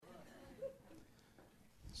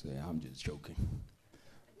Say, I'm just joking.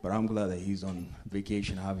 But I'm glad that he's on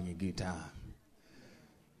vacation having a good time.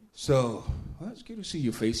 So, well, it's good to see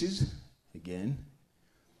your faces again.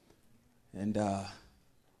 And I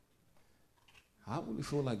really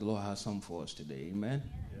feel like the Lord has something for us today. Amen?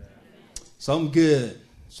 Yeah. Something good.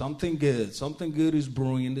 Something good. Something good is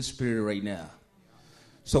brewing in the spirit right now.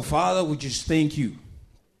 So, Father, we just thank you.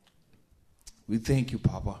 We thank you,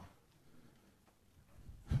 Papa.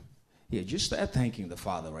 Yeah, just start thanking the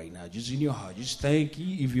Father right now. Just in your heart. Just thank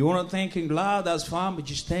you. If you want to thank him loud, that's fine. But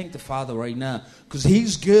just thank the Father right now. Because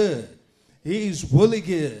he's good. He's really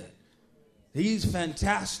good. He's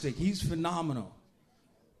fantastic. He's phenomenal.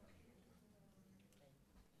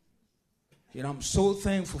 And I'm so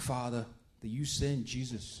thankful, Father, that you sent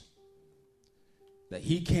Jesus. That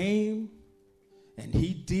he came and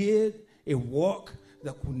he did a work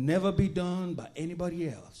that could never be done by anybody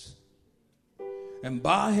else. And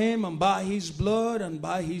by him and by his blood and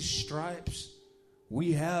by his stripes,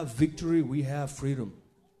 we have victory, we have freedom.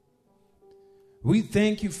 We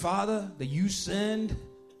thank you, Father, that you send,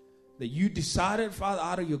 that you decided, Father,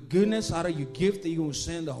 out of your goodness, out of your gift, that you will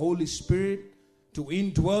send the Holy Spirit to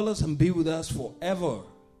indwell us and be with us forever.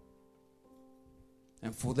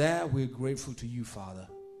 And for that, we're grateful to you, Father.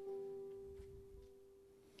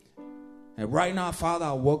 And right now, Father,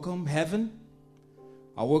 I welcome heaven.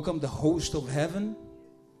 I welcome the host of heaven.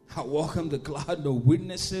 I welcome the cloud of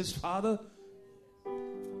witnesses, Father.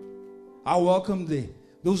 I welcome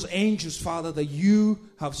those angels, Father, that you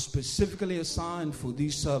have specifically assigned for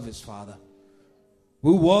this service, Father.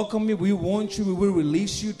 We welcome you. We want you. We will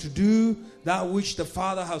release you to do that which the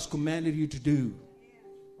Father has commanded you to do.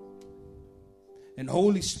 And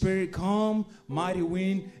Holy Spirit, come, mighty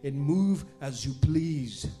wind, and move as you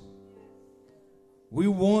please. We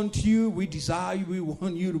want you, we desire you, we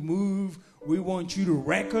want you to move. We want you to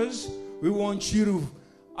wreck us. We want you to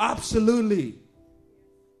absolutely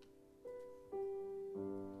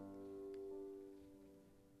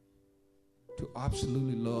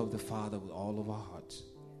love the Father with all of our hearts.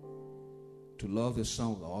 To love the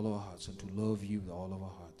Son with all of our hearts. And to love you with all of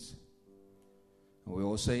our hearts. And we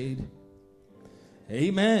all say,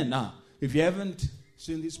 amen. Now, if you haven't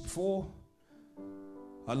seen this before,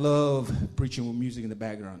 I love preaching with music in the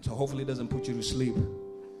background, so hopefully it doesn't put you to sleep.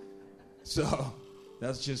 So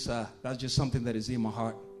that's just something that is in my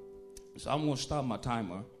heart. So I'm going to start my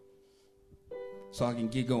timer so I can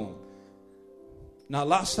get going. Now,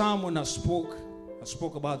 last time when I spoke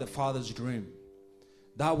about the Father's dream,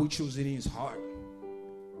 that which was in his heart.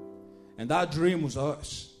 And that dream was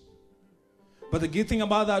us. But the good thing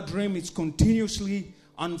about that dream, it's continuously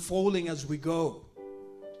unfolding as we go.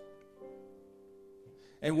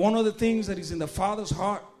 And one of the things that is in the Father's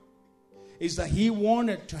heart is that he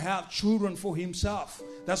wanted to have children for himself.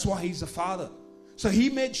 That's why he's a father. So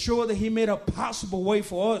he made sure that he made a possible way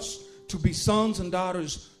for us to be sons and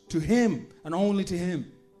daughters to him and only to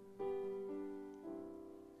him.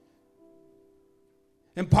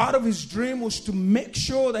 And part of his dream was to make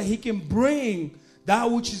sure that he can bring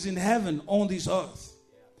that which is in heaven on this earth.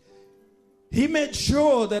 He made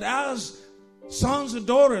sure that as sons and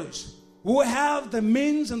daughters, we will have the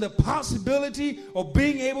means and the possibility of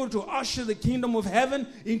being able to usher the kingdom of heaven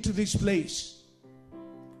into this place.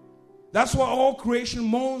 That's why all creation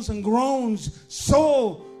moans and groans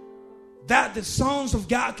so that the sons of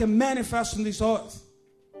God can manifest on this earth.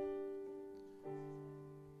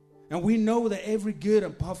 And we know that every good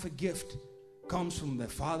and perfect gift comes from the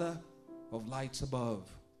Father of lights above.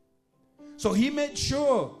 So he made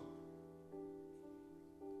sure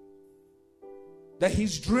that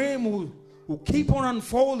his dream will keep on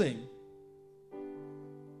unfolding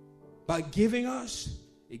by giving us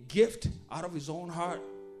a gift out of his own heart.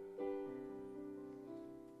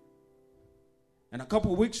 And a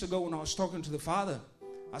couple of weeks ago when I was talking to the Father,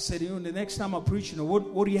 I said, the next time I preach,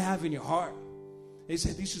 what do you have in your heart? He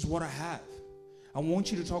said, this is what I have. I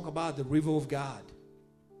want you to talk about the river of God.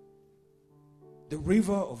 The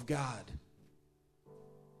river of God.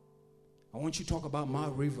 I want you to talk about my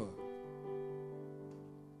river.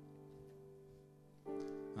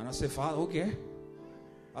 And I said, Father, okay.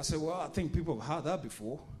 I said, well, I think people have heard that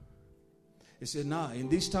before. He said, nah, in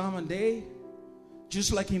this time and day,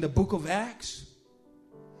 just like in the book of Acts,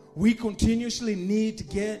 we continuously need to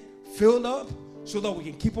get filled up so that we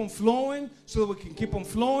can keep on flowing, so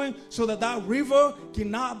that that river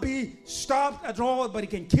cannot be stopped at all, but it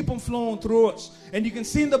can keep on flowing through us. And you can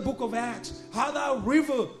see in the book of Acts how that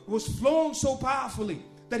river was flowing so powerfully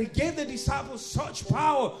that it gave the disciples such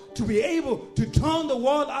power to be able to turn the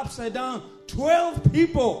world upside down. 12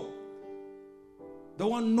 people that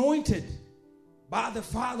were anointed by the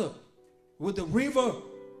Father with the river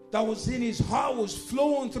that was in his heart was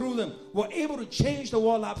flowing through them, were able to change the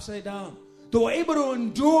world upside down. They were able to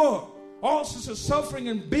endure all sorts of suffering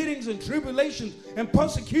and beatings and tribulations and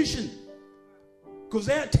persecution, because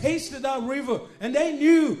they had tasted that river and they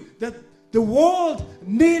knew that the world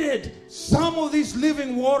needed some of this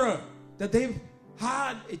living water that they've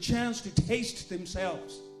had a chance to taste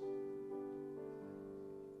themselves.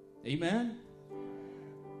 Amen.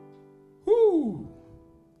 Whoo.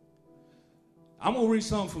 I'm going to read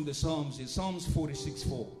some from the Psalms. It's Psalms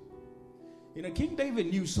 46:4. You know, King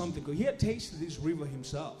David knew something because he had tasted this river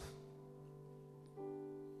himself.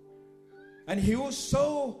 And he was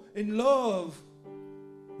so in love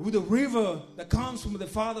with the river that comes from the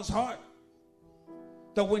Father's heart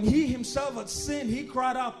that when he himself had sinned, he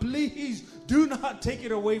cried out, please do not take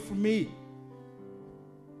it away from me.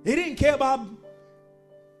 He didn't care about,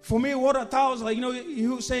 for me, what I thought was like, you know, he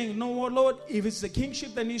was saying, no more, Lord, if it's the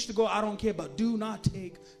kingship that needs to go, I don't care, but do not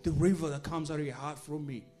take the river that comes out of your heart from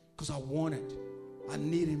me, because I want it. I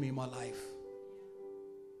need him in my life.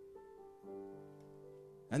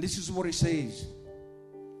 And this is what it says.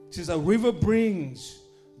 It says, a river brings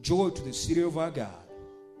joy to the city of our God,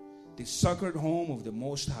 the sacred home of the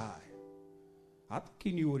Most High. I think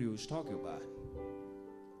he knew what he was talking about.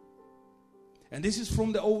 And this is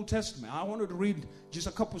from the Old Testament. I wanted to read just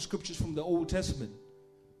a couple of scriptures from the Old Testament,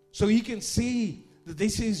 so you can see that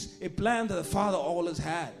this is a plan that the Father always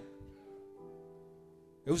had.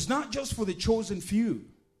 It was not just for the chosen few,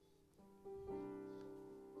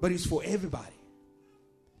 but it's for everybody.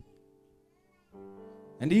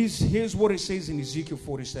 And here's what it says in Ezekiel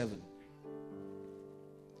 47.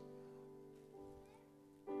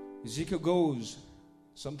 Ezekiel goes,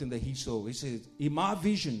 something that he saw. He says, in my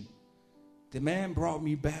vision, the man brought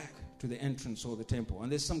me back to the entrance of the temple.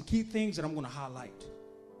 And there's some key things that I'm going to highlight.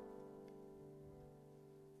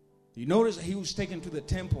 You notice that he was taken to the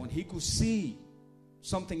temple and he could see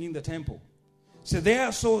something in the temple. So there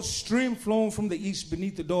I saw a stream flowing from the east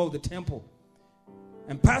beneath the door of the temple.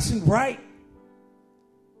 And passing to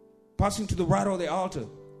the right of the altar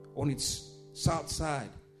on its south side.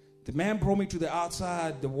 The man brought me to the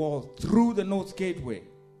outside the wall through the north gateway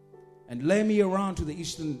and led me around to the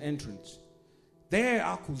eastern entrance. There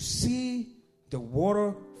I could see the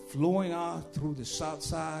water flowing out through the south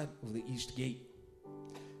side of the east gate.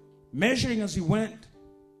 Measuring as he went,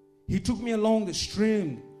 he took me along the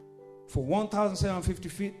stream for 1,750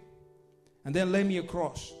 feet and then led me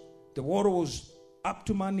across. The water was up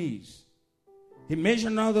to my knees. He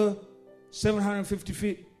measured another 1750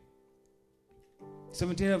 feet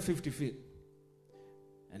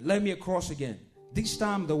and led me across again. This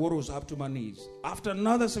time the water was up to my knees. After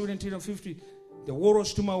another 1750, the water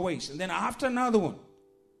was to my waist. And then after another one,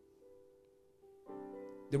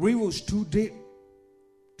 the river was too deep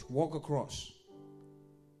to walk across.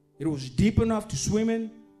 It was deep enough to swim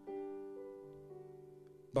in,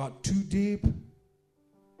 but too deep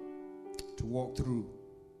to walk through.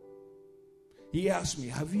 He asked me,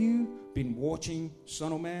 have you been watching,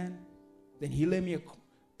 Son of Man? Then he led me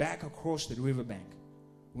back across the riverbank.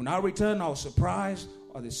 When I returned, I was surprised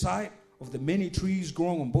at the sight of the many trees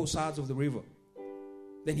growing on both sides of the river.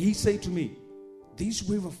 Then he said to me, this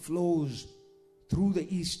river flows through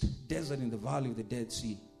the east desert in the valley of the Dead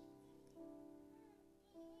Sea.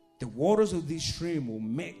 The waters of this stream will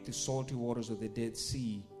make the salty waters of the Dead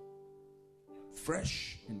Sea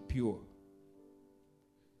fresh and pure.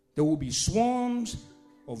 There will be swarms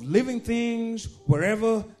of living things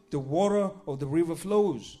wherever the water of the river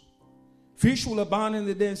flows. Fish will abound in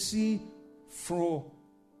the Dead Sea, for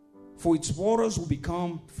its waters will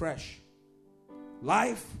become fresh.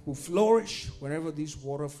 Life will flourish wherever this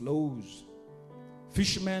water flows.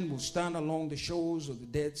 Fishermen will stand along the shores of the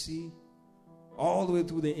Dead Sea, all the way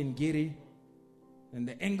through the En-Gedi and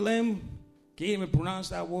the Englim. Can't even pronounce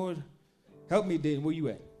that word. Help me, Dave. Where you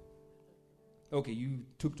at? Okay, you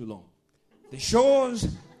took too long. The shores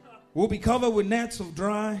will be covered with nets of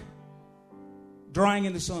drying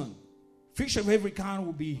in the sun. Fish of every kind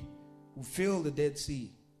will fill the Dead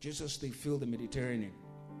Sea, just as they fill the Mediterranean.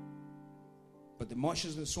 But the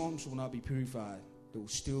marshes and swamps will not be purified. They will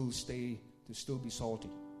still be salty.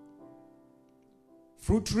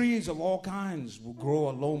 Fruit trees of all kinds will grow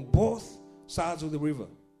along both sides of the river.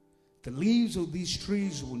 The leaves of these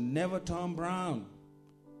trees will never turn brown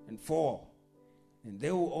and fall, and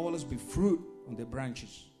there will always be fruit on their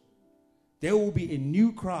branches. There will be a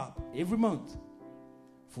new crop every month,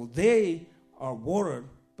 for they are watered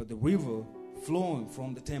by the river flowing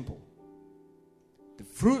from the temple. The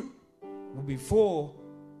fruit will be for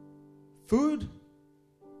food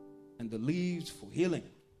and the leaves for healing.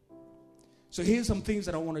 So here's some things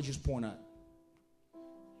that I want to just point out.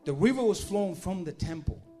 the river was flowing from the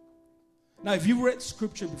temple. Now, if you read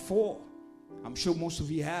scripture before, I'm sure most of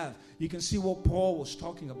you have, you can see what Paul was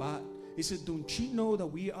talking about. He said, don't you know that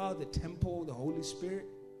we are the temple of the Holy Spirit?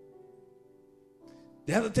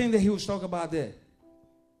 The other thing that he was talking about there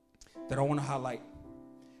that I want to highlight,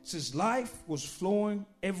 it says life was flowing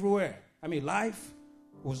everywhere. Life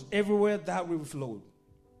was everywhere that river flowed.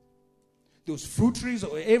 There was fruit trees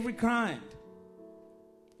of every kind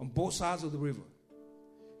on both sides of the river.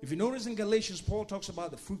 If you notice in Galatians, Paul talks about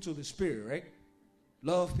the fruits of the Spirit, right?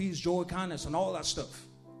 Love, peace, joy, kindness, and all that stuff.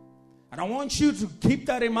 And I want you to keep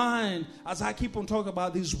that in mind as I keep on talking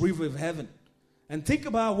about this river of heaven. And think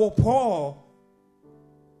about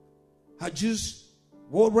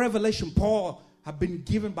what revelation Paul had been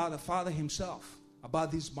given by the Father himself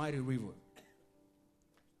about this mighty river.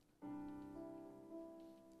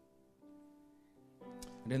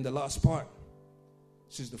 And then the last part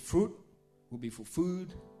says the fruit will be for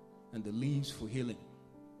food and the leaves for healing.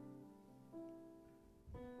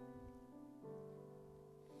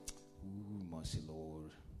 Ooh, mercy,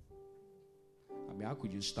 Lord. I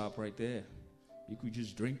could just stop right there. You could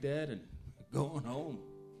just drink that and go on home.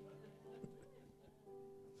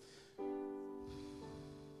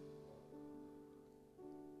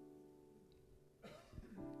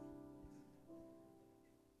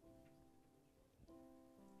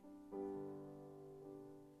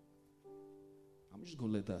 I'm just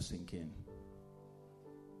going to let that sink in.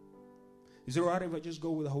 Is it all right if I just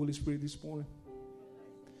go with the Holy Spirit this morning?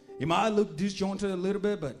 It might look disjointed a little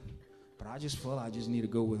bit, but I just feel I just need to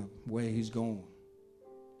go with him where he's going.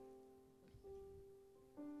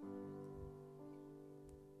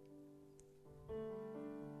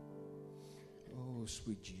 Oh,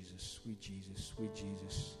 sweet Jesus, sweet Jesus, sweet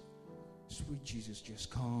Jesus. Sweet Jesus,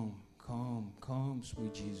 just come,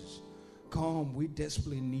 sweet Jesus. Come, we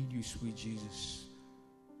desperately need you, sweet Jesus.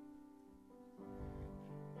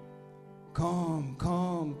 Come,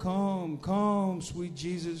 sweet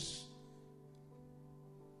Jesus.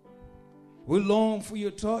 We long for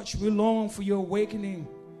your touch. We long for your awakening.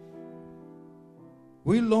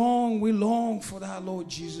 We long for that, Lord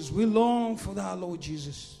Jesus. We long for that, Lord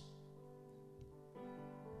Jesus.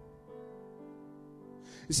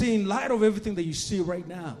 You see, in light of everything that you see right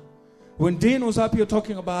now, when Dean was up here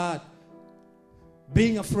talking about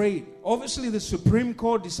being afraid, obviously the Supreme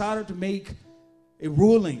Court decided to make a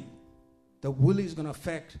ruling that really is going to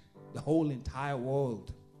affect the whole entire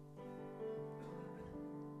world.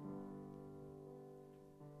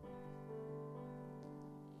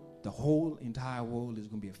 The whole entire world is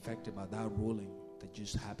going to be affected by that ruling that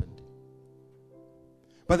just happened.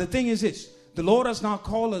 But the thing is this, the Lord has not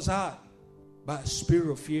called us out by a spirit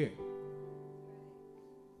of fear.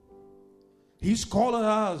 He's calling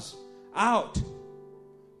us out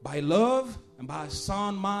by love and by a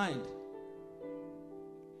sound mind.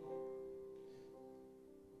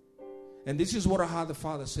 And this is what I heard the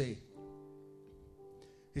Father say.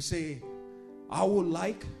 He said, I would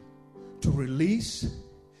like to release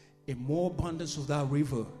a more abundance of that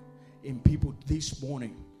river in people this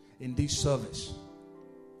morning, in this service.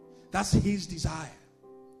 That's his desire.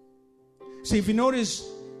 See, if you notice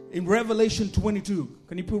in Revelation 22,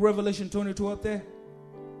 can you put Revelation 22 up there?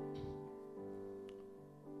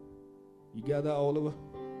 You got that, Oliver?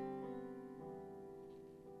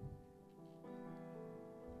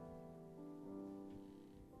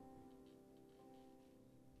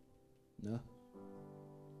 No?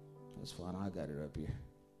 That's fine. I got it up here.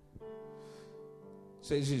 It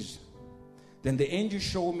says this, then the angel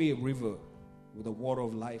showed me a river with the water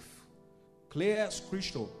of life, clear as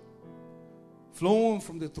crystal, flowing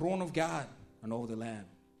from the throne of God and of the Lamb.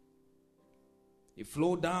 It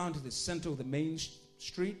flowed down to the center of the main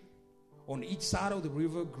street. On each side of the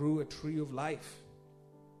river grew a tree of life.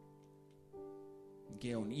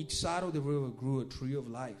 Okay, on each side of the river grew a tree of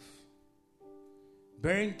life,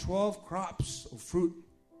 bearing 12 crops of fruit,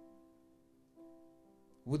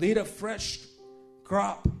 with it a fresh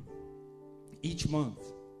crop each month.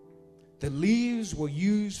 The leaves were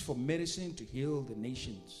used for medicine to heal the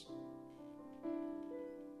nations.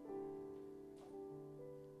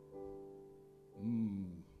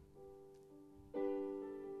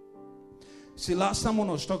 See, last time when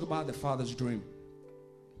I was talking about the Father's dream,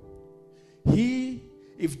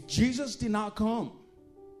 if Jesus did not come,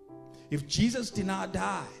 if Jesus did not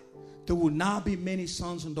die, there would not be many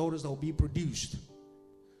sons and daughters that will be produced.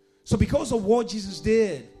 So because of what Jesus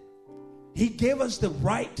did, he gave us the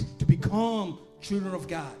right to become children of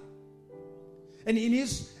God. And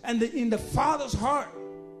in the Father's heart,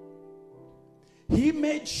 he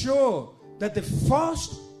made sure that the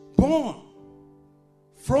firstborn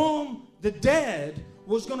from the dead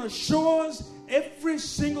was going to show us every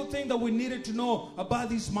single thing that we needed to know about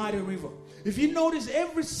this mighty river. If you notice,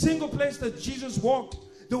 every single place that Jesus walked,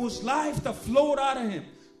 there was life that flowed out of him.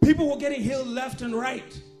 People were getting healed left and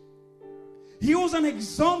right. He was an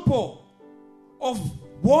example of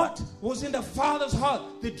what was in the Father's heart,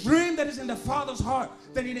 the dream that is in the Father's heart,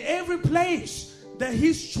 that in every place that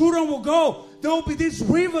his children will go, there will be this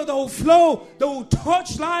river that will flow, that will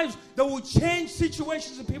touch lives, that will change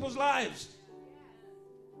situations in people's lives.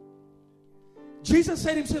 Jesus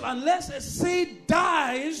said himself, unless a seed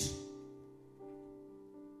dies,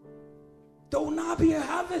 there will not be a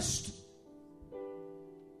harvest.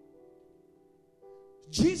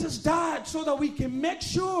 Jesus died so that we can make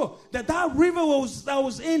sure that that river that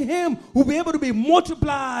was in him will be able to be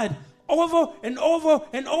multiplied over and over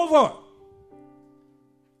and over.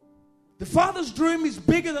 The Father's dream is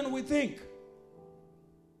bigger than we think.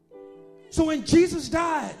 So when Jesus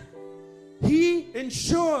died, he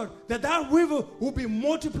ensured that that river will be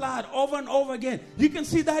multiplied over and over again. You can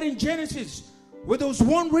see that in Genesis, where there was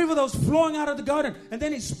one river that was flowing out of the garden, and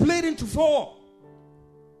then it split into 4.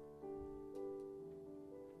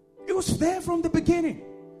 It was there from the beginning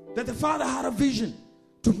that the Father had a vision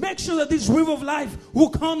to make sure that this river of life will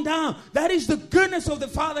come down. That is the goodness of the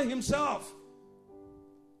Father himself.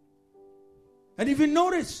 And if you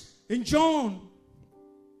notice in John,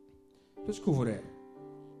 let's go over there.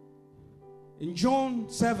 In John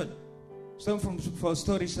 7, starting from verse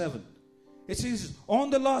 37, it says,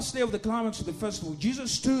 on the last day of the climax of the festival,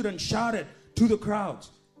 Jesus stood and shouted to the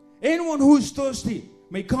crowds, anyone who is thirsty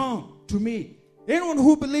may come to me. Anyone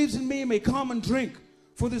who believes in me may come and drink.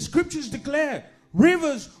 For the scriptures declare,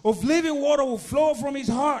 rivers of living water will flow from his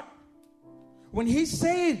heart. When he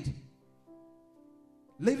said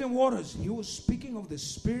living waters, he was speaking of the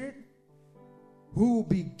Spirit who will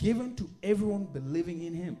be given to everyone believing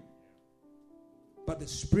in him. But the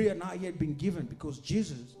Spirit had not yet been given because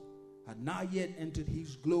Jesus had not yet entered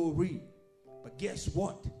his glory. But guess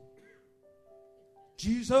what?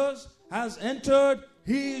 Jesus has entered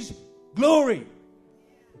his glory.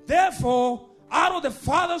 Therefore, out of the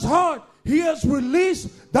Father's heart, he has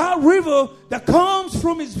released that river that comes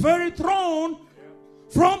from his very throne,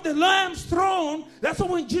 from the Lamb's throne. That's why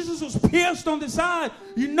when Jesus was pierced on the side,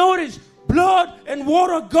 you notice blood and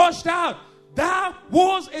water gushed out. That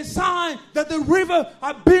was a sign that the river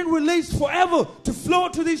had been released forever to flow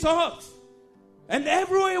to this earth. And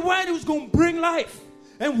everywhere it went, it was going to bring life.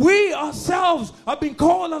 And we ourselves have been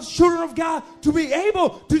called as children of God to be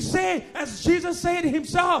able to say, as Jesus said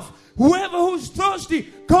himself, whoever who's thirsty,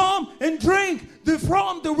 come and drink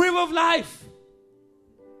from the river of life.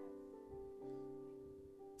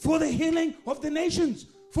 For the healing of the nations.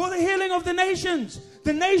 For the healing of the nations.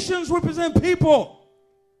 The nations represent people.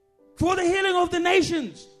 For the healing of the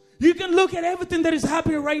nations. You can look at everything that is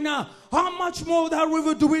happening right now. How much more of that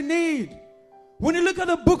river do we need? When you look at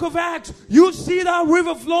the book of Acts, you see that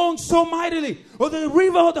river flowing so mightily. Or the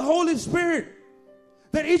river of the Holy Spirit.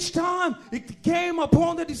 That each time it came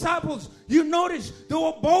upon the disciples, you notice they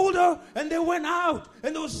were bolder and they went out.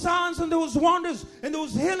 And there was signs and there was wonders. And there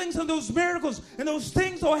was healings and there was miracles. And there was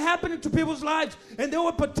things that were happening to people's lives. And they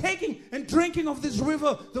were partaking and drinking of this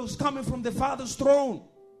river that was coming from the Father's throne.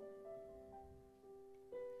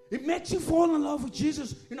 It makes you fall in love with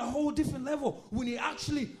Jesus in a whole different level when you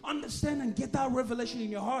actually understand and get that revelation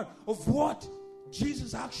in your heart of what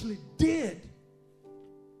Jesus actually did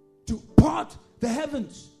to part the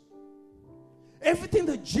heavens. Everything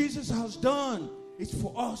that Jesus has done is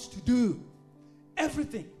for us to do.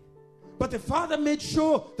 Everything. But the Father made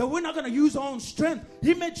sure that we're not going to use our own strength.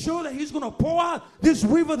 He made sure that he's going to pour out this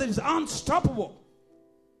river that is unstoppable.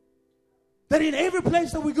 That in every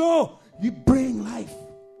place that we go, you bring life.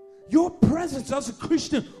 Your presence as a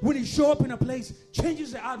Christian, when you show up in a place,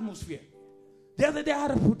 changes the atmosphere. The other day, I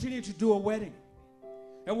had an opportunity to do a wedding.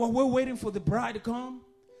 And while we're waiting for the bride to come,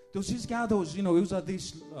 there was this guy that was, it was at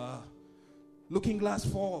this Looking Glass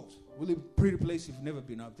Falls. Really pretty place if you've never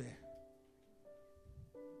been up there.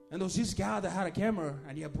 And there was this guy that had a camera,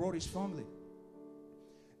 and he had brought his family.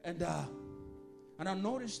 And I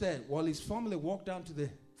noticed that while his family walked down to the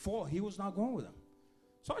fall, he was not going with them.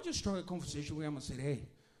 So I just struck a conversation with him and said, hey,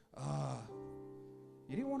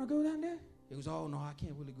 you didn't want to go down there? He goes, oh, no, I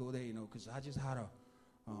can't really go there, because I just had a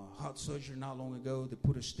heart surgery not long ago. They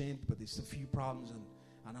put a stent, but there's a few problems,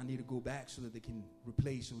 and I need to go back so that they can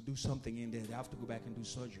replace or do something in there. They have to go back and do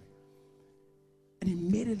surgery. And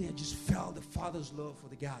immediately I just felt the Father's love for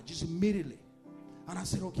the guy, just immediately. And I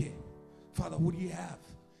said, okay, Father, what do you have?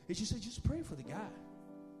 And she said, just pray for the guy.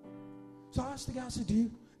 So I asked the guy, I said, do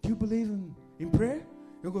you believe in prayer?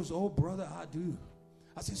 He goes, oh, brother, I do.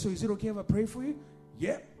 I said, so is it okay if I pray for you?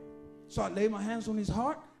 Yep. So I lay my hands on his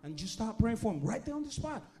heart and just start praying for him right there on the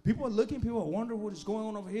spot. People are looking. People are wondering what is going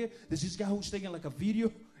on over here. There's this guy who's taking like a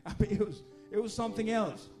video. I mean, it was something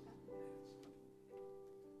else.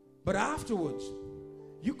 But afterwards,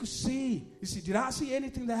 you could see. You see, did I see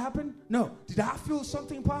anything that happened? No. Did I feel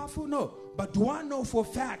something powerful? No. But do I know for a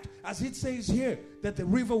fact, as it says here, that the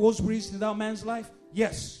river was released in that man's life?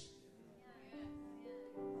 Yes.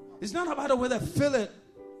 It's not about whether I feel it.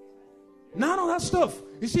 None of that stuff.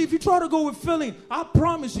 You see, if you try to go with feeling, I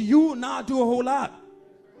promise you will not do a whole lot.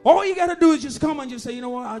 All you got to do is just come and just say, you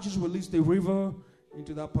know what, I'll just release the river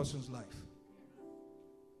into that person's life.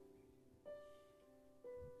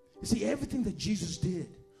 You see, everything that Jesus did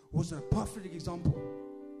was a perfect example.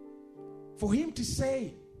 For him to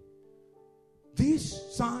say, these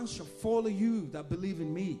signs shall follow you that believe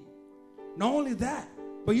in me. Not only that,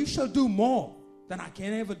 but you shall do more than I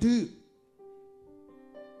can ever do.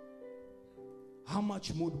 How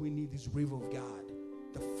much more do we need this river of God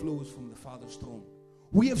that flows from the Father's throne?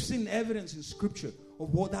 We have seen evidence in Scripture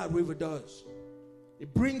of what that river does.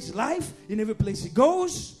 It brings life in every place it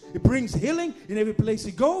goes. It brings healing in every place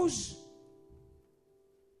it goes.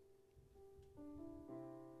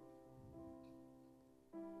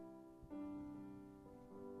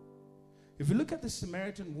 If you look at the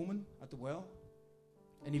Samaritan woman at the well,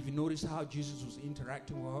 and if you notice how Jesus was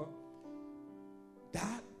interacting with her,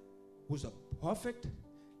 that was a perfect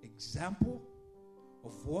example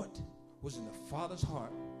of what was in the Father's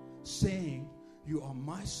heart, saying, you are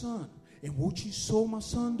my son, and what you saw my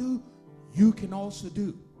son do, you can also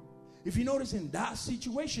do. If you notice in that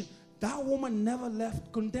situation, that woman never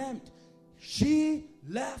left condemned. She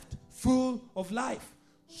left full of life.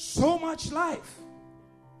 So much life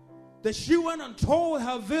that she went and told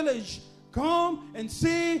her village, come and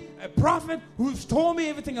see a prophet who's told me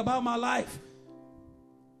everything about my life.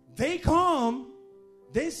 They come,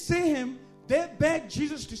 they see him, they beg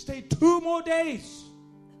Jesus to stay 2 more days.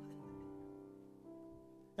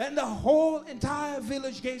 And the whole entire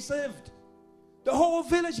village gets saved. The whole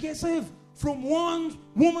village gets saved from one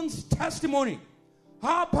woman's testimony.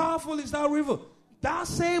 How powerful is that river? That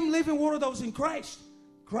same living water that was in Christ.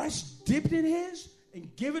 Christ dipped in his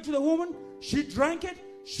and gave it to the woman. She drank it.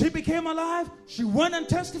 She became alive. She went and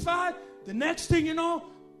testified. The next thing you know,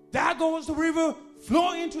 there goes the river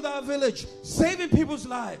flowing into that village, saving people's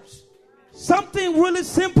lives. Something really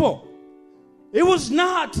simple. It was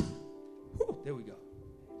not. There we go.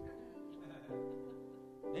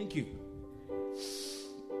 Thank you.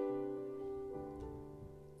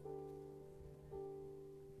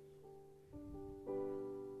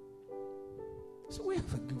 So we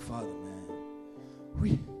have a good Father, man.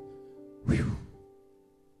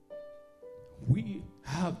 We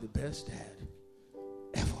have the best dad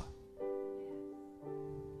ever.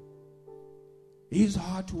 His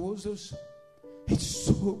heart towards us, it's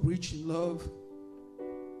so rich in love.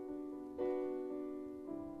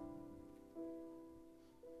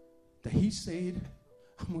 That he said,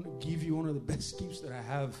 I'm going to give you one of the best gifts that I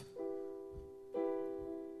have.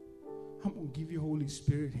 I'm going to give you Holy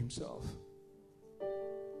Spirit himself.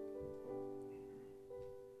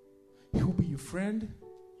 He'll be your friend.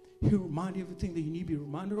 He'll remind you of everything that you need to be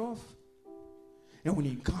reminded of. And when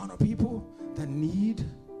you encounter people that need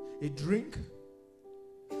a drink,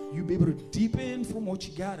 you'll be able to dip in from what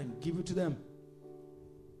you got and give it to them.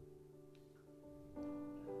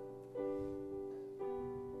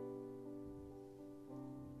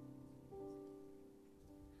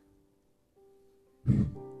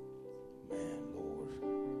 Man, Lord.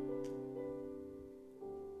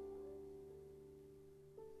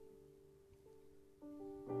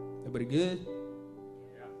 Everybody good?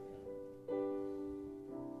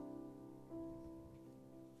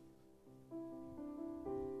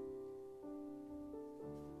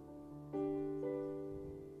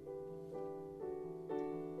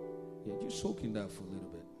 Soaking that for a little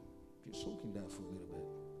bit. Just soaking that for a little bit.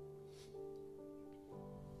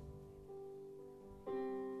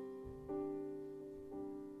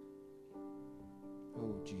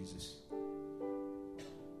 Oh, Jesus.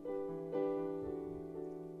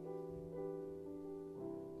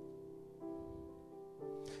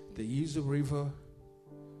 There is a river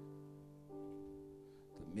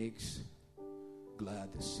that makes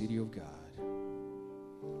glad the city of God.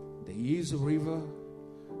 There is a river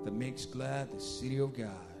that makes glad the city of God.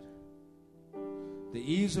 There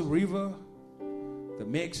is a river that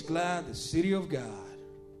makes glad the city of God.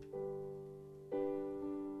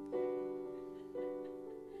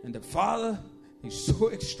 And the Father is so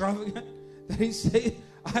extravagant that he said,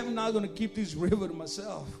 I'm not going to keep this river to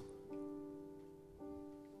myself.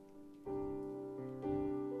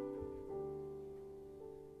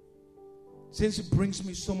 since it brings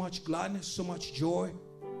me so much gladness, so much joy,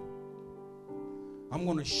 I'm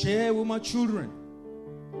going to share with my children.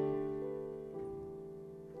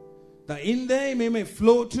 That in them it may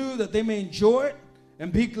flow too, that they may enjoy it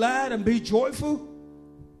and be glad and be joyful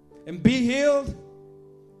and be healed.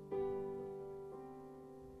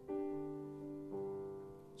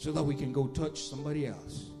 So that we can go touch somebody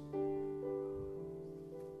else.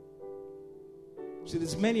 See,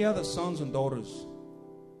 there's many other sons and daughters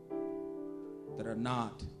that are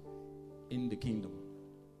not in the kingdom.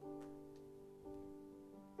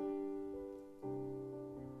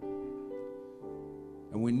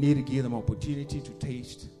 And we need to give them opportunity to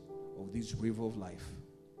taste of this river of life.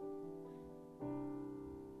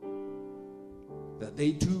 That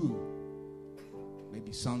they too may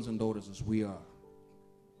be sons and daughters as we are.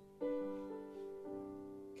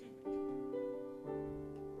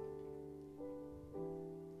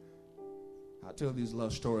 I'll tell this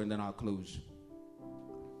love story and then I'll close.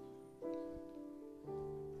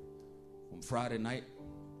 On Friday night,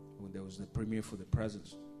 when there was the premiere for The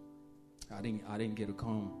Presence, I didn't get to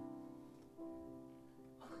come.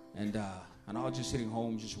 And I was just sitting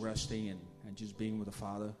home, just resting and just being with the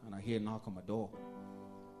Father. And I hear a knock on my door.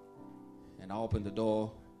 And I opened the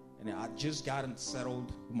door, and I just gotten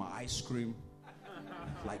settled with my ice cream.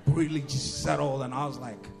 Like really just settled. And I was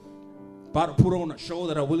like, about to put on a show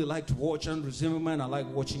that I really like to watch, Andrew Zimmerman. I like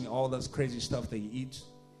watching all this crazy stuff that he eats.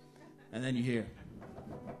 And then you hear,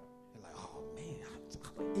 you're like, oh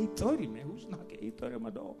man, 8:30, man. Who's knocking 8:30 at my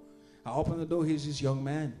door? I open the door, here's this young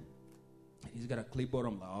man. He's got a clipboard.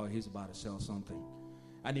 I'm like, oh, he's about to sell something.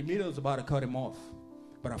 And immediately I was about to cut him off.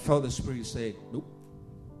 But I felt the Spirit say, nope.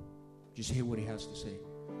 Just hear what he has to say.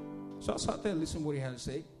 So I sat there and listened to what he had to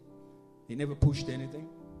say. He never pushed anything.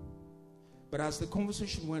 But as the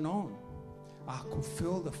conversation went on, I could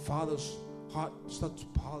feel the Father's heart start to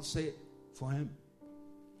pulsate for him.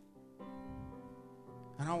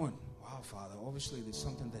 And I went, wow, Father, obviously there's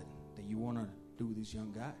something that you want to do with this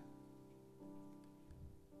young guy.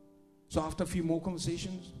 So after a few more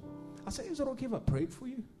conversations, I said, is it okay if I prayed for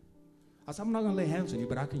you? I said, I'm not going to lay hands on you,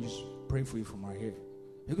 but I can just pray for you from right here.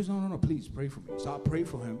 He goes, no, please pray for me. So I prayed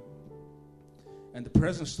for him. And the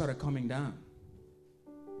presence started coming down.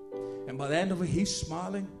 And by the end of it, he's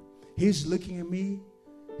smiling. He's looking at me.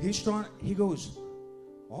 He goes,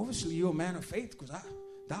 obviously you're a man of faith, because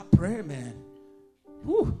that prayer, man,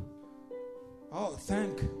 whew, oh,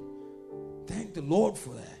 thank the Lord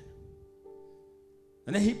for that.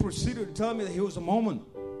 And then he proceeded to tell me that he was a Mormon.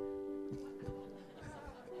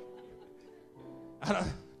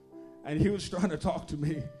 And he was trying to talk to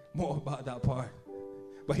me more about that part.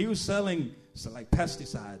 But he was selling like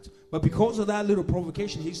pesticides. But because of that little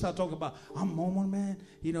provocation, he started talking about, I'm Mormon, man.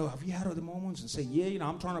 Have you heard of the Mormons? And say, yeah,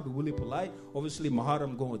 I'm trying to be really polite. Obviously, in my heart,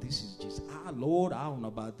 I'm going, this is just, Lord, I don't know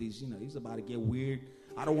about this. He's about to get weird.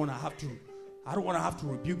 I don't want to have to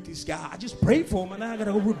rebuke this guy. I just prayed for him, and now I got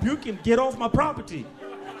to go rebuke him. Get off my property.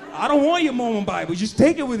 I don't want your Mormon Bible. Just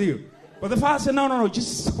take it with you. But the Father said, no,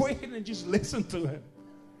 just wait and just listen to him.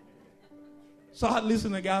 So I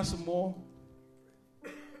listened to the guy some more.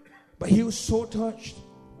 But he was so touched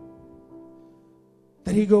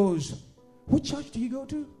that he goes, what church do you go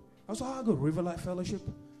to? I was like, I go to River Life Fellowship.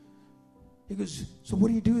 He goes, so what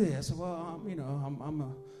do you do there? I said, well,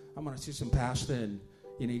 I'm an assistant pastor. And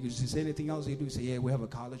he goes, is there anything else you do? He said, yeah, we have a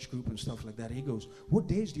college group and stuff like that. He goes, what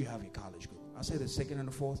days do you have your college group? I said, the 2nd and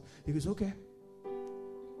the 4th. He goes, okay.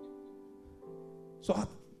 So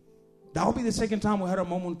that'll be the second time we had a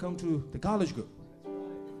Mormon come to the college group.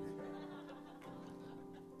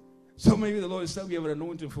 So maybe the Lord is still giving an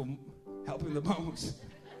anointing for helping the Mormons.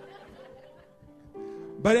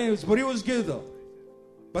 But it was good though.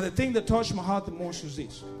 But the thing that touched my heart the most was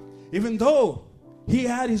this. Even though he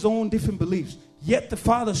had his own different beliefs, yet the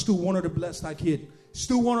Father still wanted to bless that kid.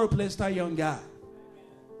 Still wanted to bless that young guy.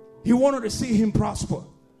 He wanted to see him prosper.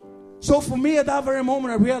 So for me at that very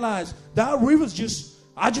moment, I realized that river's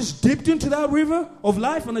I just dipped into that river of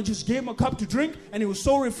life and I just gave him a cup to drink, and it was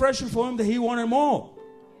so refreshing for him that he wanted more.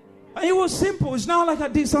 And it was simple. It's not like I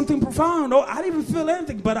did something profound. Or I didn't even feel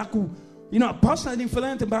anything, but I could, personally I didn't feel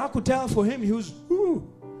anything, but I could tell for him, he was,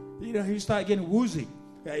 he started getting woozy.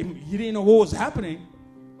 He didn't know what was happening.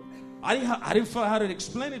 I didn't know how to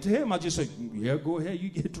explain it to him. I just said, yeah, go ahead. You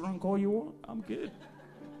get drunk all you want. I'm good.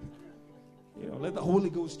 Let the Holy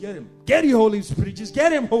Ghost get him. Get you, Holy Spirit. Just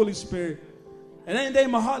get him, Holy Spirit. And then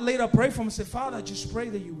in my heart later, I prayed for him. I said, Father, I just pray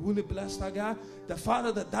that you really bless that guy. The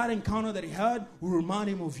Father, that encounter that he had will remind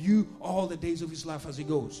him of you all the days of his life as he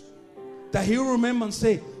goes. That he'll remember and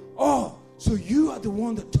say, oh, so you are the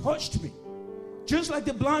one that touched me. Just like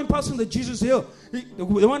the blind person that Jesus healed. The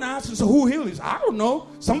one asked him, so who healed? He said, I don't know.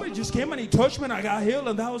 Somebody just came and he touched me and I got healed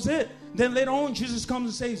and that was it. Then later on, Jesus comes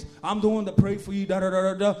and says, I'm the one that prayed for you, da da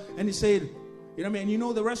da da da. And he said, you know what I mean? You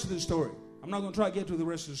know the rest of the story. I'm not going to try to get to the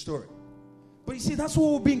rest of the story. But you see, that's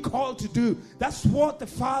what we're being called to do. That's what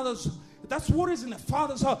that's what is in the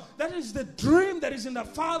Father's heart. That is the dream that is in the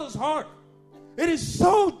Father's heart. It is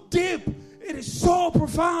so deep. It is so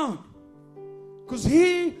profound. Because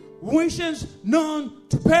He wishes none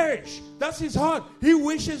to perish. That's His heart. He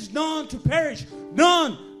wishes none to perish.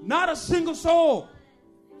 None. Not a single soul.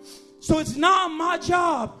 So it's not my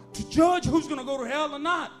job to judge who's going to go to hell or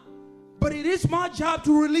not. But it is my job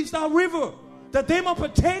to release that river, that they might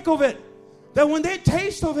partake of it. That when they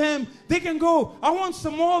taste of Him, they can go, I want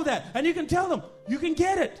some more of that. And you can tell them, you can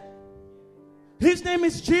get it. His name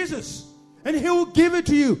is Jesus. And He will give it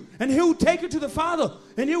to you. And He will take it to the Father.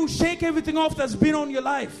 And He will shake everything off that's been on your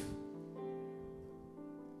life.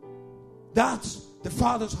 That's the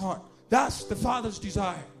Father's heart. That's the Father's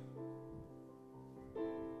desire.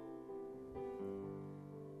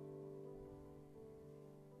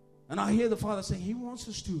 And I hear the Father saying He wants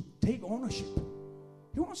us to take ownership.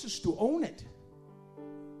 He wants us to own it.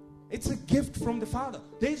 It's a gift from the Father.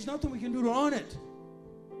 There's nothing we can do to earn it.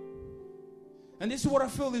 And this is what I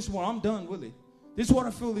feel this morning. I'm done, Willie. This is what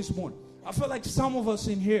I feel this morning. I feel like some of us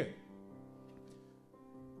in here,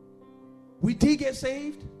 we did get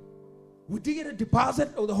saved. We did get a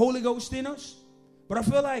deposit of the Holy Ghost in us. But I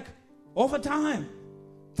feel like over time,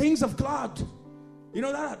 things have clogged. You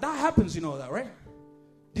know, that happens, you know that, right?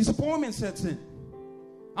 Disappointment sets in.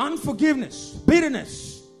 Unforgiveness,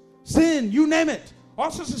 bitterness, sin, you name it. All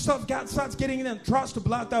sorts of stuff starts getting in and tries to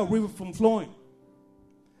block that river from flowing.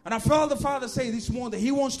 And I felt the Father say this morning that He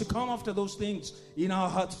wants to come after those things in our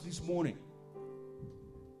hearts this morning.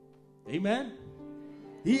 Amen.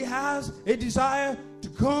 He has a desire to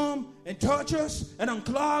come and touch us and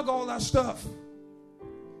unclog all that stuff.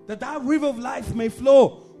 That river of life may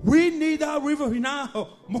flow. We need that river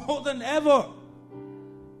now more than ever.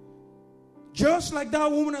 Just like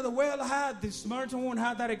that woman at the well had, this Samaritan woman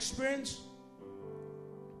had that experience.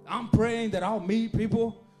 I'm praying that I'll meet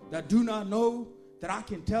people that do not know, that I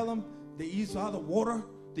can tell them there is other water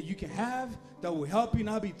that you can have that will help you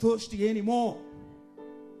not be thirsty anymore.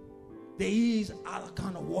 There is other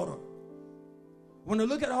kind of water. When I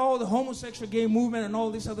look at all the homosexual gay movement and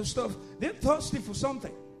all this other stuff, they're thirsty for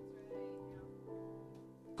something.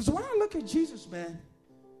 Because when I look at Jesus, man,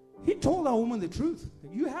 He told that woman the truth.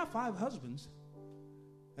 You have 5 husbands.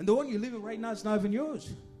 And the one you're living right now is not even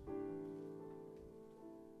yours.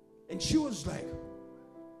 And she was like,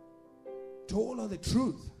 told her the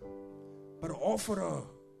truth. But offered her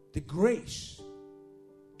the grace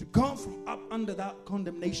to come from up under that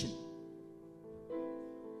condemnation.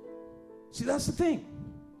 See, that's the thing.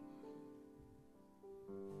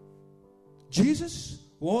 Jesus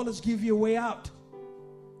will always give you a way out.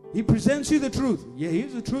 He presents you the truth. Yeah,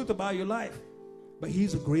 He's the truth about your life. But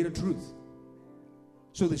He's a greater truth.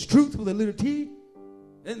 So there's truth with a little t.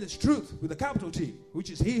 Then there's truth with a capital T, which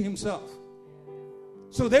is He Himself.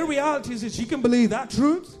 So their reality is you can believe that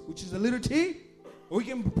truth, which is a little t, or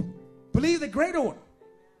you can believe the greater one.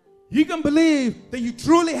 You can believe that you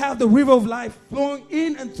truly have the river of life flowing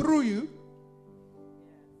in and through you.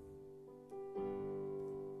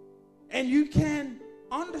 And you can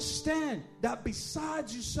understand that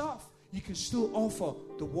besides yourself, you can still offer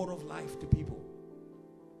the water of life to people.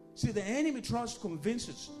 See, the enemy tries to convince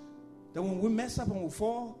us that when we mess up and we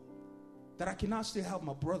fall, that I cannot still help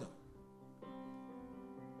my brother.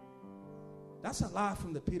 That's a lie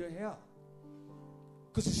from the pit of hell.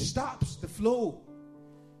 Because it stops the flow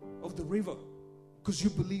of the river. Because you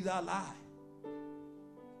believe that lie.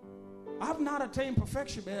 I've not attained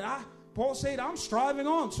perfection, man. Paul said, I'm striving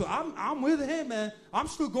on. So I'm with Him, man. I'm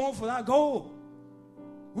still going for that goal.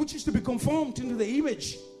 Which is to be conformed into the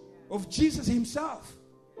image of Jesus Himself.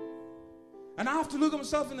 And I have to look at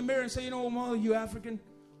myself in the mirror and say, you know what, Mother, you African,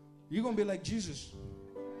 you're going to be like Jesus.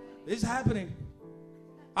 It's happening.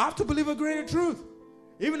 I have to believe a greater truth.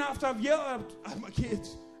 Even after I've yelled at my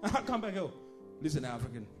kids, I come back and go, listen,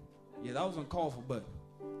 African, yeah, that was uncalled for, but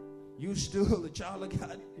you're still a child of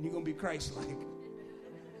God and you're going to be Christ-like.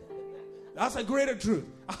 That's a greater truth.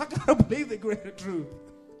 I got to believe the greater truth.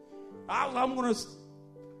 I'm going to,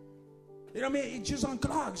 you know what I mean? It just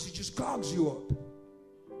unclogs. It just clogs you up.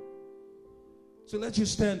 So let's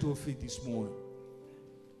just stand to our feet this morning.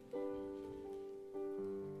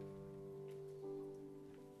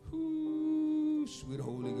 Ooh, sweet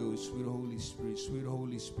Holy Ghost, sweet Holy Spirit, sweet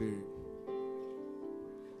Holy Spirit.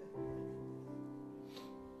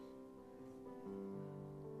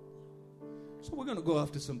 So we're going to go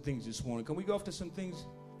after some things this morning. Can we go after some things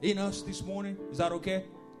in us this morning? Is that okay?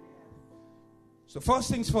 So first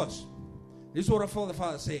things first. This is what our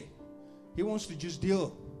Father said. He wants to just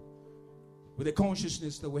deal with the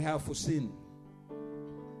consciousness that we have for sin.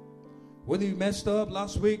 Whether you messed up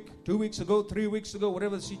last week, 2 weeks ago, 3 weeks ago,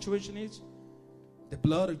 whatever the situation is, the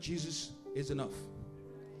blood of Jesus is enough.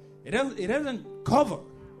 It doesn't cover.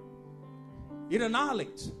 It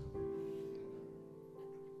annihilates.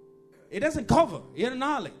 It doesn't cover. It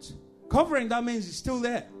annihilates. Covering, that means it's still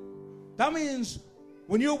there. That means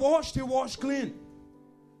when you're washed clean.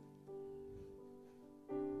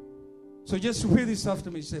 So just repeat this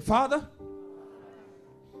after me. Say, Father,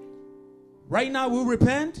 right now we'll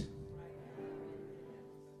repent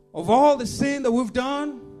of all the sin that we've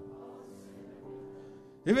done.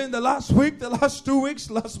 Even the last week, the last 2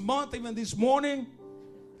 weeks, last month, even this morning.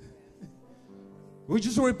 We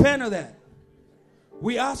just repent of that.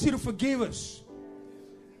 We ask you to forgive us.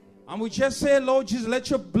 And we just say, Lord Jesus, let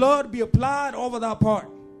your blood be applied over that part.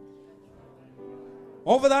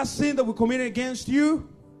 Over that sin that we committed against you.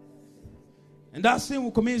 And that sin we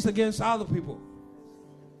commit against other people.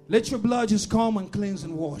 Let your blood just come and cleanse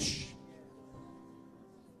and wash.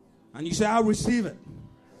 And you say, I'll receive it.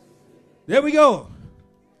 There we go.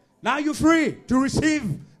 Now you're free to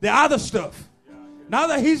receive the other stuff. Now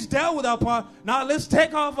that he's dealt with our part, now let's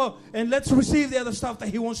take over and let's receive the other stuff that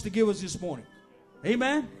he wants to give us this morning.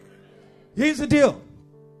 Amen? Here's the deal.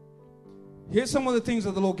 Here's some of the things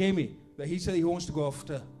that the Lord gave me that he said he wants to go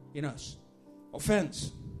after in us.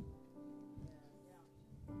 Offense.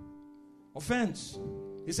 Offense.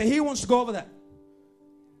 He said he wants to go over that.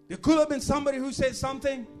 There could have been somebody who said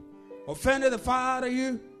something, offended the fire out of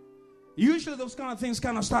you. Usually those kind of things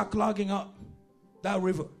kind of start clogging up that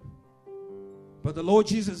river. But the Lord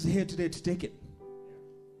Jesus is here today to take it.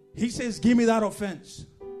 He says, give me that offense.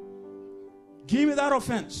 Give me that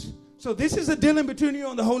offense. So this is a dealing between you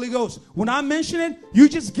and the Holy Ghost. When I mention it, you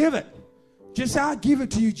just give it. Just say, I give it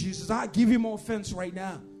to you, Jesus. I give you my offense right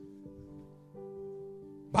now.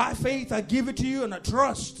 By faith, I give it to you and I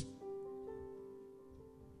trust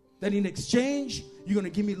that in exchange, you're going to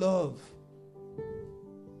give me love.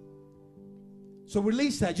 So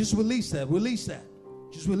release that. Just release that. Release that.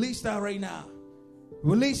 Just release that right now.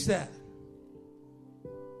 Release that.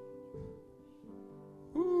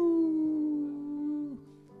 Ooh.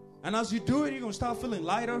 And as you do it, you're going to start feeling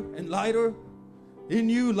lighter and lighter. In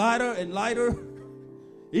you, lighter and lighter.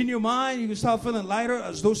 In your mind, you can start feeling lighter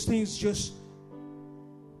as those things just,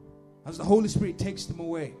 as the Holy Spirit takes them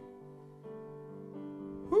away.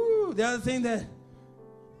 Ooh. The other thing that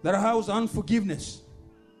I have was unforgiveness.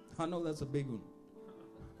 I know that's a big one.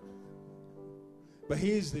 But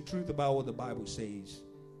here's the truth about what the Bible says.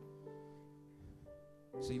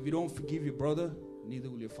 So if you don't forgive your brother, neither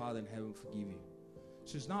will your Father in heaven forgive you.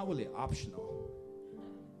 So it's not really optional.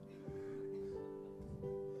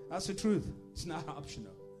 That's the truth. It's not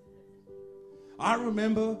optional. I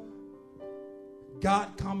remember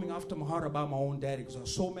God coming after my heart about my own daddy because I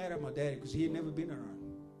was so mad at my daddy because he had never been around.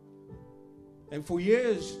 And for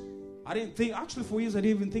years, I didn't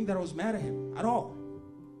even think that I was mad at him at all.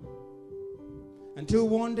 Until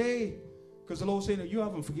one day, because the Lord said, you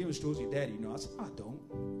haven't forgiven towards your daddy. I said, I don't.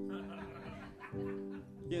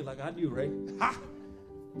 Yeah, like I knew, right? Ha!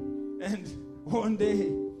 And one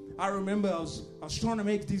day, I remember I was trying to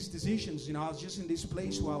make these decisions. I was just in this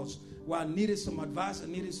place where I needed some advice, I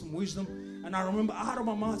needed some wisdom. And I remember out of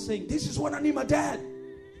my mouth saying, this is what I need my dad.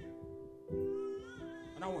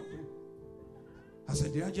 And I went, I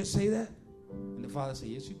said, did I just say that? And the Father said,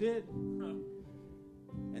 yes, you did.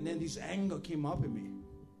 And then this anger came up in me.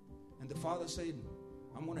 And the Father said,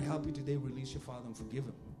 I'm going to help you today release your father and forgive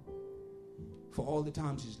him for all the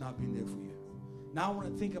times he's not been there for you. Now when I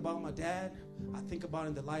think about my dad, I think about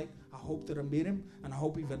in the light, I hope that I meet him. And I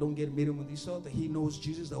hope if I don't get to meet him on this earth, that he knows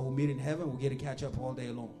Jesus, that we'll meet in heaven. We'll get to catch up all day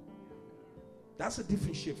long. That's a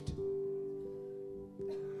different shift.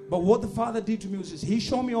 But what the Father did to me was this. He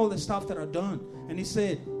showed me all the stuff that I've done. And he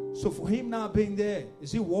said, so for him not being there,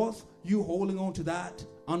 is it worth you holding on to that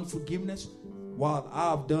unforgiveness while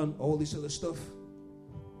I've done all this other stuff?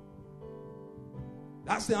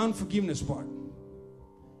 That's the unforgiveness part.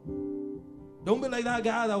 Don't be like that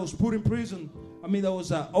guy that was put in prison. That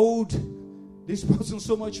was owed this person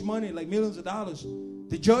so much money, like millions of dollars.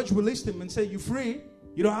 The judge released him and said, you're free.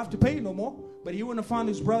 You don't have to pay no more. But he went and found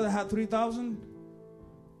his brother had 3,000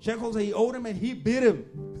 shekels that he owed him, and he beat him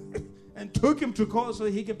and took him to court so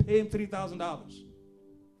that he could pay him $3,000.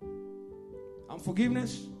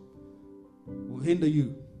 Unforgiveness will hinder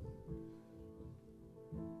you.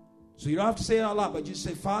 So you don't have to say it out loud, but just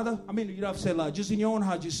say, Father. You don't have to say it out loud. Just in your own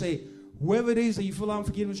heart, just say, Whoever it is that you feel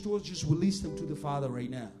unforgiveness towards, just release them to the Father right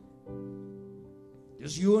now.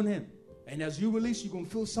 Just you and him. And as you release, you're going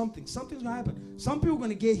to feel something. Something's going to happen. Some people are going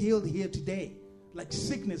to get healed here today. Like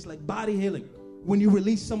sickness, like body healing. When you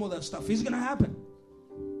release some of that stuff, it's going to happen.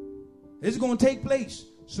 It's going to take place.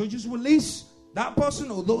 So just release that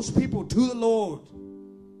person or those people to the Lord.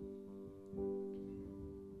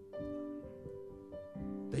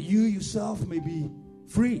 That you yourself may be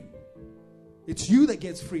free. It's you that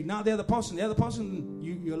gets free, not the other person. The other person,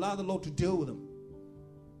 you allow the Lord to deal with them.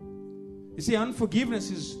 You see, unforgiveness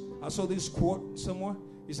is, I saw this quote somewhere.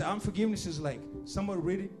 He said, unforgiveness is like somebody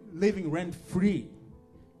really living rent-free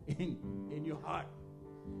in your heart.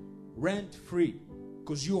 Rent-free.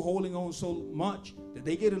 Because you're holding on so much that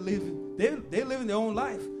they get to live, they're living their own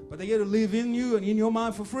life, but they get to live in you and in your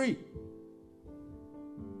mind for free.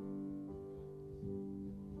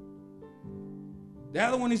 The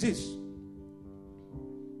other one is this.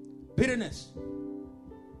 Bitterness.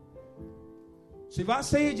 So if I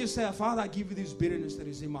say it, just say, Father, I give you this bitterness that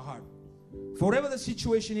is in my heart. For whatever the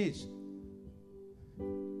situation is.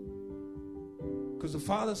 Because the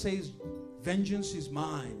Father says, vengeance is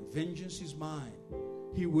mine. Vengeance is mine.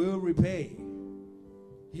 He will repay.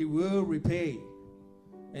 He will repay.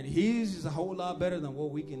 And his is a whole lot better than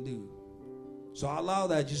what we can do. So I allow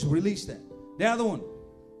that. Just release that. The other one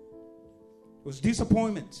was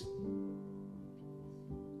disappointment.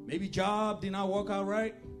 Maybe job did not work out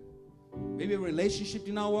right. Maybe a relationship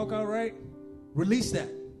did not work out right. Release that.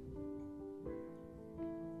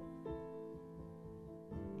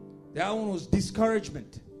 The other one was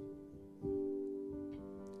discouragement.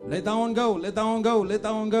 Let that one go. Let that one go. Let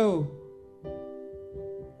that one go.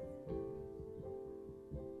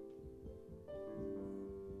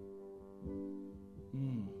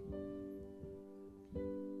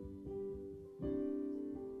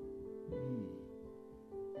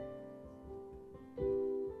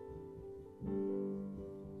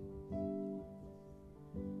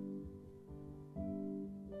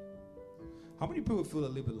 How many people feel a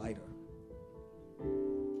little bit lighter?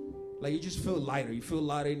 Like you just feel lighter. You feel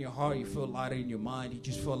lighter in your heart. You feel lighter in your mind. You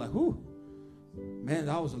just feel like, whew, man,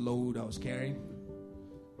 that was a load I was carrying.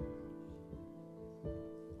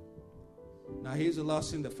 Now here's the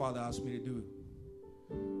last thing the Father asked me to do.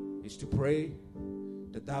 Is to pray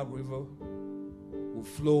that that river will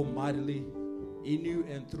flow mightily in you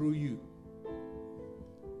and through you.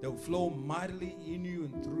 That will flow mightily in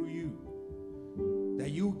you and through you.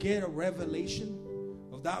 That you get a revelation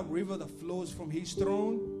of that river that flows from his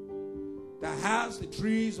throne, that has the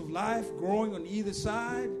trees of life growing on either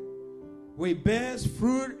side, where it bears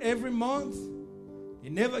fruit every month.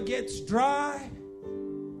 It never gets dry.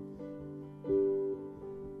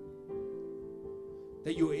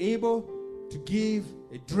 That you're able to give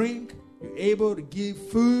a drink, you're able to give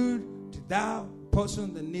food to that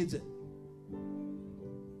person that needs it.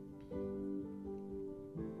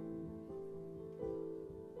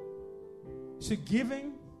 So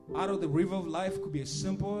giving out of the river of life could be as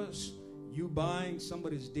simple as you buying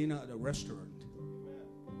somebody's dinner at a restaurant.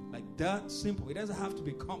 Like that simple. It doesn't have to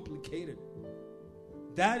be complicated.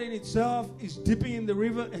 That in itself is dipping in the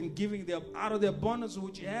river and giving out of the abundance of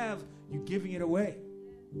what you have, you're giving it away.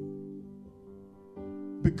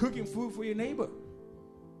 Be cooking food for your neighbor.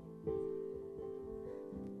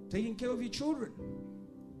 Taking care of your children.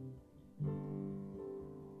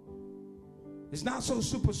 It's not so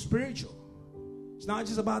super spiritual. It's not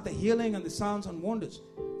just about the healing and the signs and wonders.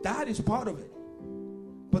 That is part of it.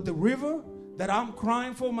 But the river that I'm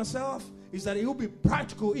crying for myself is that it will be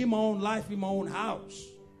practical in my own life, in my own house.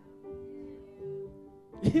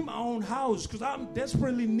 In my own house, because I'm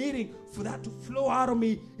desperately needing for that to flow out of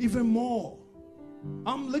me even more.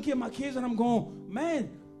 I'm looking at my kids and I'm going,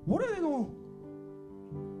 man, what are they going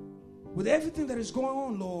with everything that is going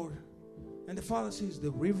on, Lord? And the Father says,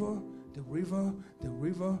 the river is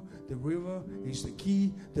the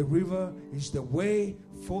key. The river is the way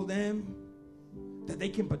for them that they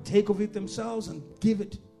can partake of it themselves and give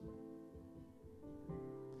it.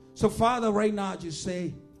 So, Father, right now, just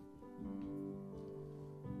say,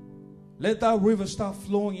 let that river start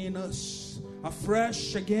flowing in us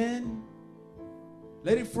afresh again.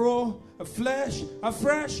 Let it flow afresh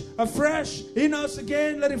in us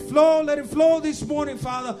again. Let it flow this morning,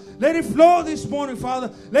 Father. Let it flow this morning,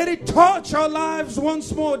 Father. Let it touch our lives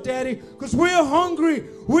once more, Daddy, because we're hungry.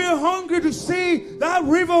 We're hungry to see that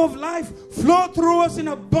river of life flow through us in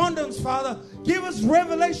abundance, Father. Give us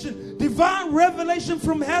revelation, divine revelation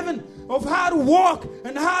from heaven of how to walk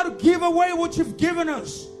and how to give away what you've given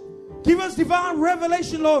us. Give us divine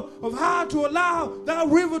revelation, Lord, of how to allow that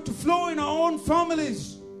river to flow in our own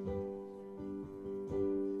families,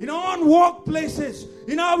 in our workplaces,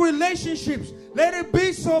 in our relationships. Let it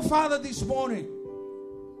be so, Father, this morning.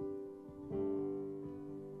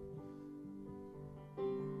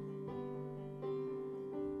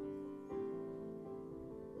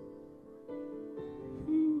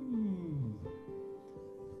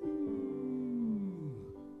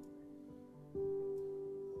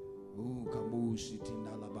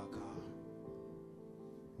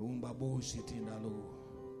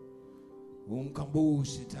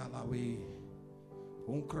 Kambusi talawe,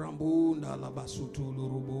 krambu na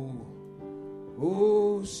labasutulurubu,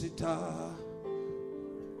 sita,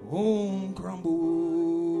 krambu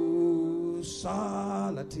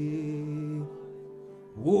salati,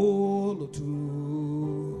 wolotu,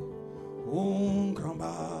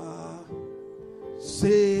 kramba,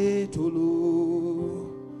 setulu,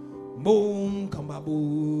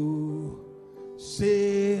 kambabu,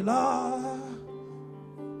 sela.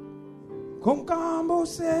 Konkambo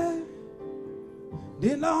se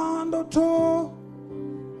dilando to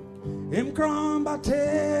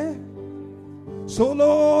imkrambate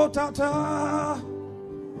solo tata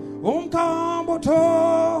kambo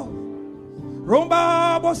to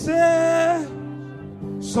romba bose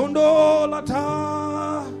sondolata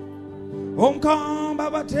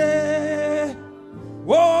kambabate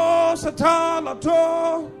wo satala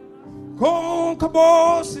to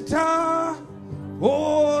konkabosita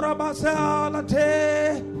Ora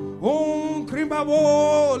basalate,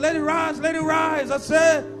 krimbabo. Let it rise, let it rise. I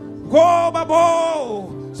said, go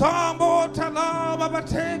babo, sambo tala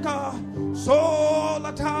babateka, so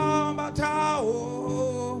la tamba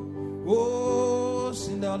tao,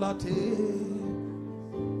 sindalate,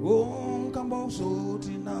 kambo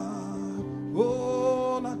sotina,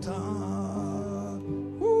 la tamba.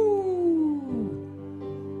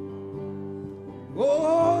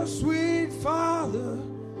 Oh, sweet Father,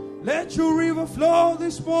 let your river flow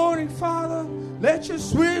this morning, Father. Let your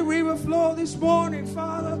sweet river flow this morning,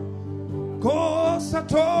 Father.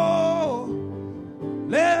 Kosato,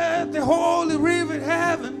 let the holy river in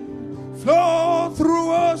heaven flow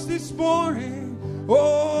through us this morning.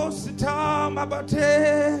 Oh,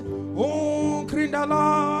 sitamabate,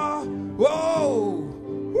 krindala, oh,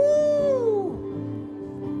 woo.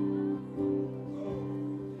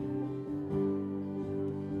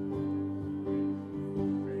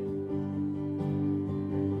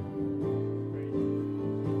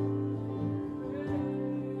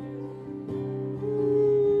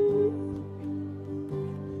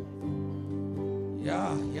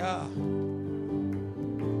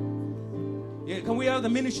 Yeah, can we have the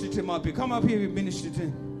ministry team up here? Come up here, ministry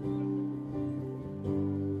team.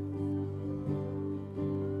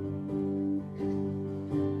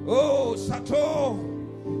 Oh, Sato.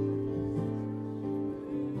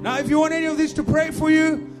 Now, if you want any of this to pray for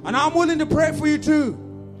you, and I'm willing to pray for you too.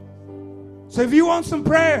 So if you want some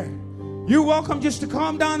prayer, you're welcome just to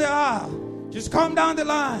come down the aisle. Just come down the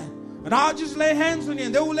line. And I'll just lay hands on you,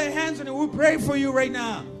 and they will lay hands on you. We'll pray for you right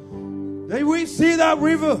now. That we see that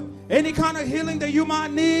river, any kind of healing that you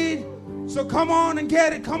might need. So come on and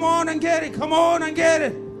get it. Come on and get it. Come on and get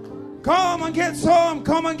it. Come and get some.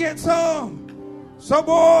 Come and get some.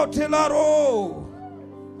 Sabo tilaro.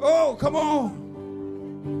 Oh, come on.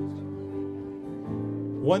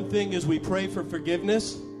 One thing is we pray for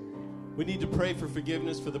forgiveness. We need to pray for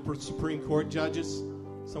forgiveness for the Supreme Court judges.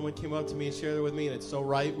 Someone came up to me and shared it with me, and it's so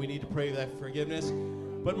right. We need to pray for that forgiveness.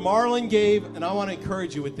 But Marlon gave, and I want to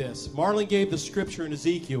encourage you with this, Marlon gave the scripture in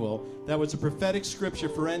Ezekiel that was a prophetic scripture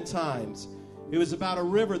for end times. It was about a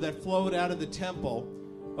river that flowed out of the temple,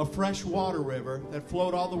 a fresh water river that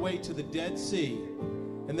flowed all the way to the Dead Sea.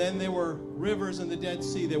 And then there were rivers in the Dead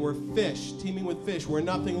Sea. There were fish, teeming with fish, where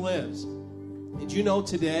nothing lives. Did you know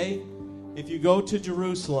today, if you go to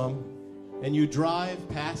Jerusalem and you drive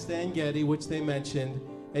past En-Gedi, which they mentioned,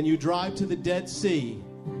 and you drive to the Dead Sea,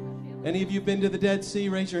 any of you been to the Dead Sea?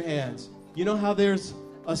 Raise your hands. You know how there's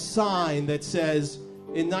a sign that says,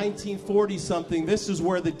 in 1940-something, this is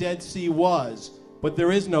where the Dead Sea was, but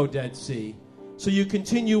there is no Dead Sea. So you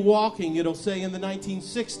continue walking, it'll say in the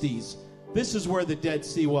 1960s, this is where the Dead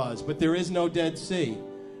Sea was, but there is no Dead Sea.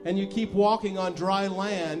 And you keep walking on dry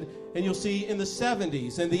land, and you'll see in the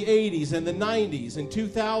 70s, and the 80s, and the 90s, and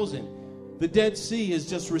 2000, the Dead Sea is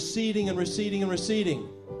just receding and receding and receding.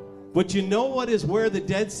 But you know what is where the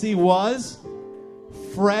Dead Sea was?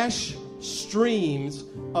 Fresh streams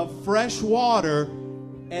of fresh water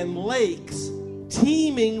and lakes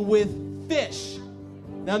teeming with fish.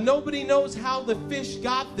 Now, nobody knows how the fish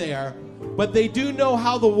got there, but they do know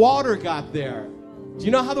how the water got there. Do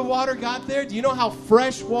you know how the water got there? Do you know how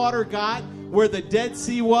fresh water got where the Dead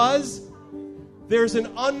Sea was? there's an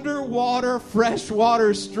underwater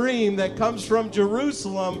freshwater stream that comes from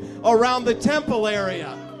Jerusalem around the temple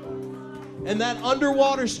area. And that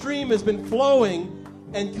underwater stream has been flowing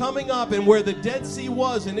and coming up, and where the Dead Sea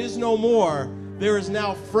was and is no more, there is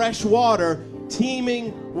now fresh water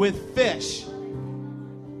teeming with fish.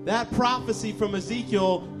 That prophecy from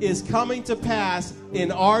Ezekiel is coming to pass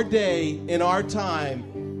in our day, in our time.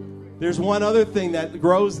 There's one other thing that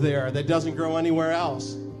grows there that doesn't grow anywhere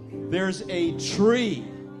else. There's a tree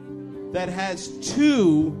that has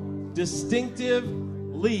 2 distinctive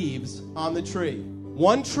leaves on the tree.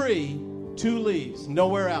 One tree, 2 leaves,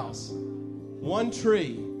 nowhere else. One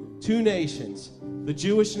tree, 2 nations, the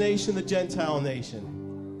Jewish nation, the Gentile nation.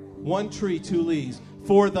 One tree, 2 leaves,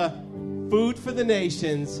 for the food for the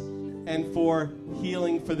nations and for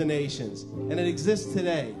healing for the nations. And it exists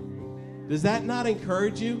today. Does that not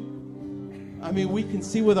encourage you? I mean, we can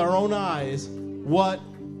see with our own eyes what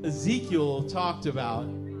Ezekiel talked about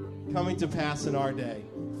coming to pass in our day.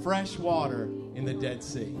 Fresh water in the Dead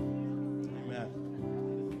Sea. Amen.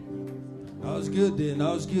 That was good then.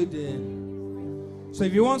 That was good then. So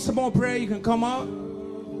if you want some more prayer, you can come up.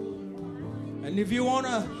 And if you want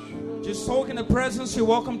to just soak in the presence, you're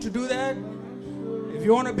welcome to do that. If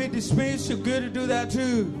you want to be dismissed, you're good to do that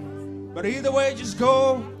too. But either way, just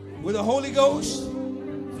go with the Holy Ghost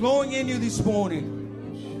flowing in you this morning.